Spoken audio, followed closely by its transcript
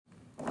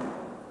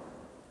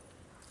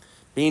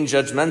Being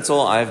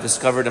judgmental, I've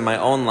discovered in my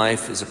own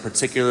life, is a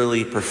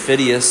particularly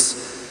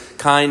perfidious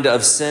kind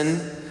of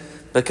sin,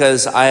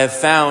 because I have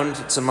found,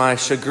 to my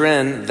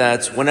chagrin,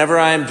 that whenever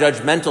I am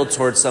judgmental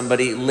towards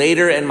somebody,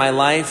 later in my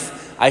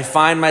life, I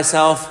find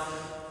myself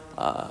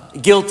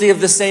guilty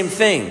of the same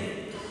thing.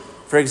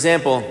 For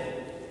example,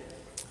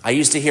 I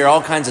used to hear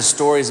all kinds of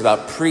stories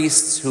about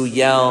priests who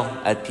yell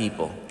at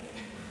people.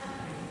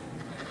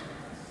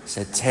 I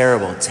said,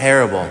 terrible.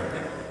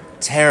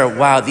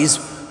 Wow,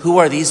 who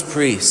are these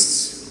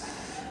priests?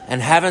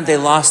 And haven't they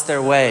lost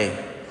their way?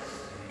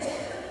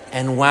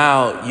 And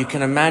wow, you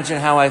can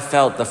imagine how I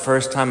felt the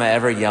first time I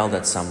ever yelled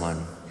at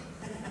someone.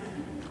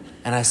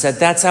 And I said,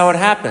 that's how it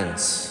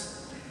happens.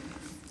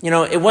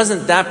 It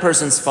wasn't that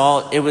person's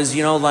fault. It was,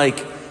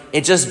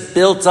 it just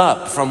built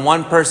up from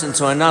one person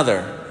to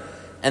another.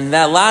 And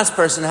that last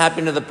person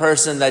happened to the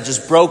person that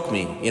just broke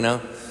me,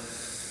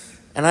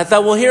 And I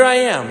thought, well, here I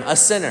am, a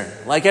sinner,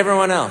 like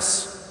everyone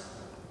else.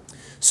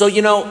 So,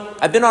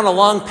 I've been on a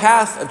long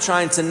path of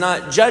trying to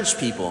not judge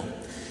people.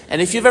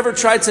 And if you've ever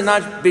tried to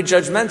not be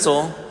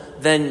judgmental,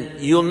 then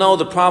you'll know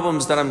the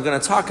problems that I'm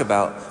going to talk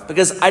about.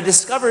 Because I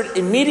discovered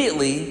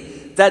immediately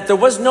that there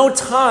was no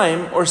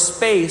time or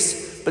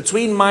space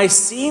between my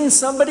seeing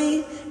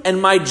somebody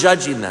and my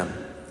judging them.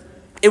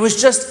 It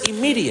was just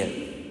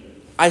immediate.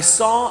 I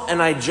saw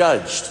and I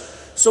judged.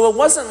 So it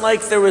wasn't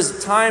like there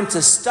was time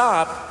to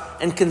stop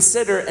and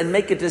consider and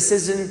make a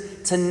decision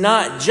to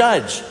not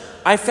judge.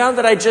 I found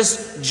that I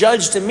just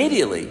judged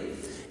immediately.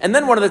 And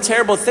then one of the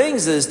terrible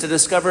things is to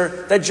discover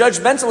that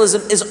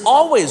judgmentalism is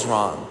always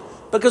wrong.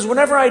 Because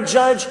whenever I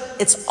judge,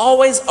 it's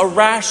always a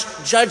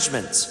rash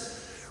judgment.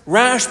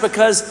 Rash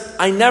because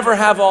I never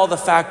have all the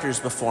factors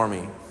before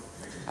me.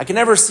 I can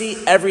never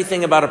see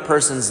everything about a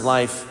person's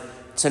life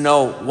to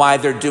know why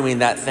they're doing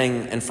that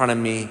thing in front of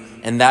me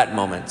in that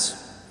moment.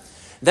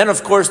 Then,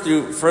 of course,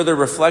 through further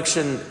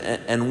reflection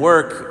and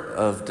work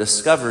of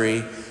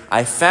discovery,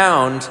 I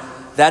found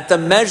that the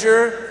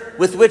measure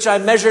with which I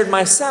measured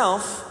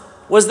myself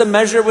was the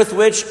measure with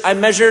which I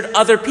measured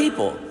other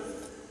people.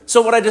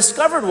 So what I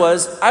discovered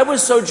was I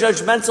was so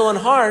judgmental and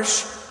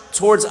harsh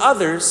towards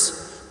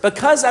others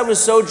because I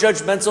was so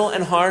judgmental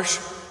and harsh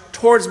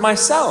towards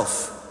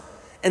myself.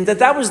 And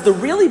that was the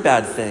really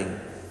bad thing.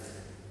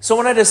 So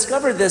when I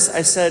discovered this,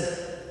 I said,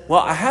 well,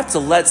 I have to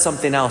let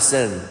something else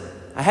in.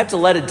 I have to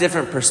let a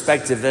different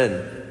perspective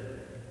in.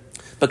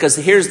 Because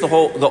here's the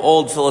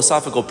old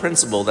philosophical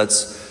principle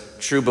that's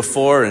true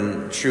before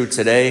and true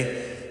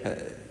today.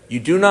 You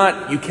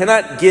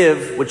cannot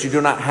give what you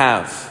do not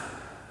have.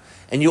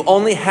 And you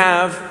only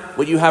have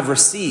what you have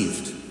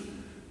received.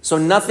 So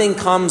nothing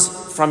comes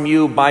from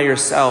you by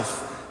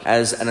yourself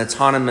as an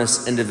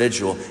autonomous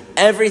individual.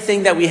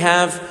 Everything that we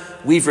have,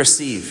 we've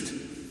received.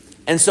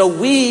 And so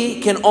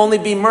we can only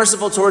be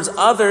merciful towards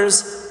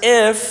others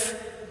if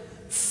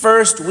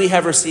first we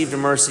have received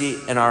mercy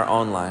in our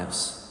own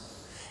lives.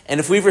 And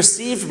if we've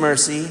received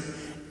mercy,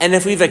 and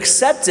if we've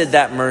accepted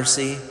that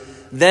mercy,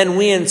 then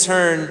we in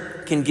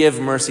turn can give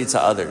mercy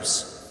to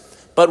others.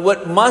 But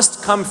what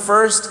must come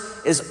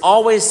first is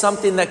always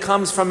something that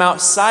comes from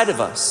outside of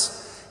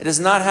us. It does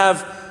not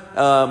have,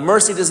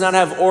 mercy does not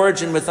have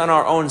origin within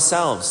our own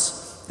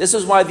selves. This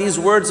is why these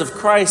words of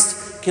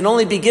Christ can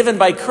only be given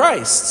by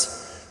Christ.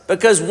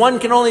 Because one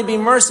can only be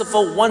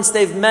merciful once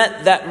they've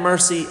met that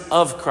mercy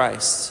of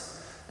Christ.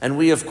 And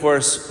we, of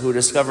course, who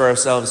discover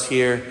ourselves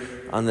here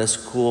on this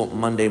cool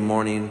Monday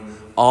morning,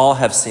 all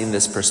have seen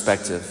this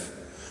perspective.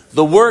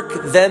 The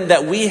work then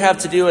that we have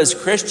to do as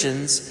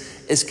Christians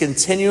is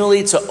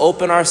continually to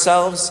open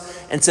ourselves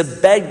and to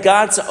beg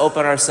God to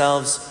open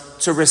ourselves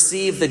to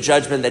receive the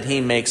judgment that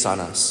he makes on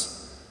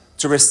us,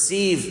 to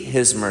receive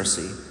his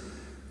mercy.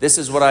 This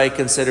is what I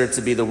consider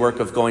to be the work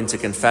of going to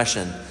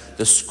confession,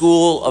 the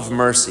school of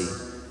mercy.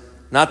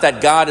 Not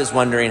that God is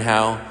wondering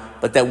how,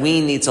 but that we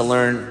need to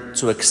learn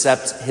to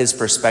accept his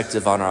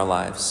perspective on our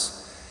lives.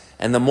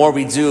 And the more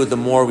we do, the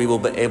more we will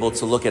be able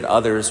to look at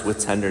others with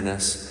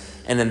tenderness,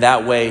 and in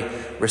that way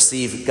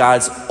receive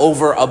God's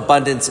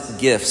overabundant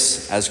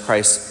gifts, as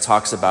Christ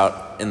talks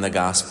about in the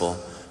gospel.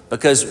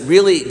 Because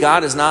really,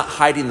 God is not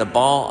hiding the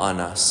ball on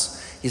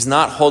us. He's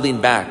not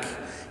holding back.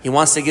 He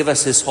wants to give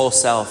us his whole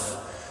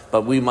self,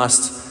 but we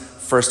must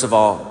first of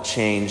all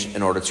change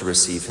in order to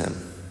receive him.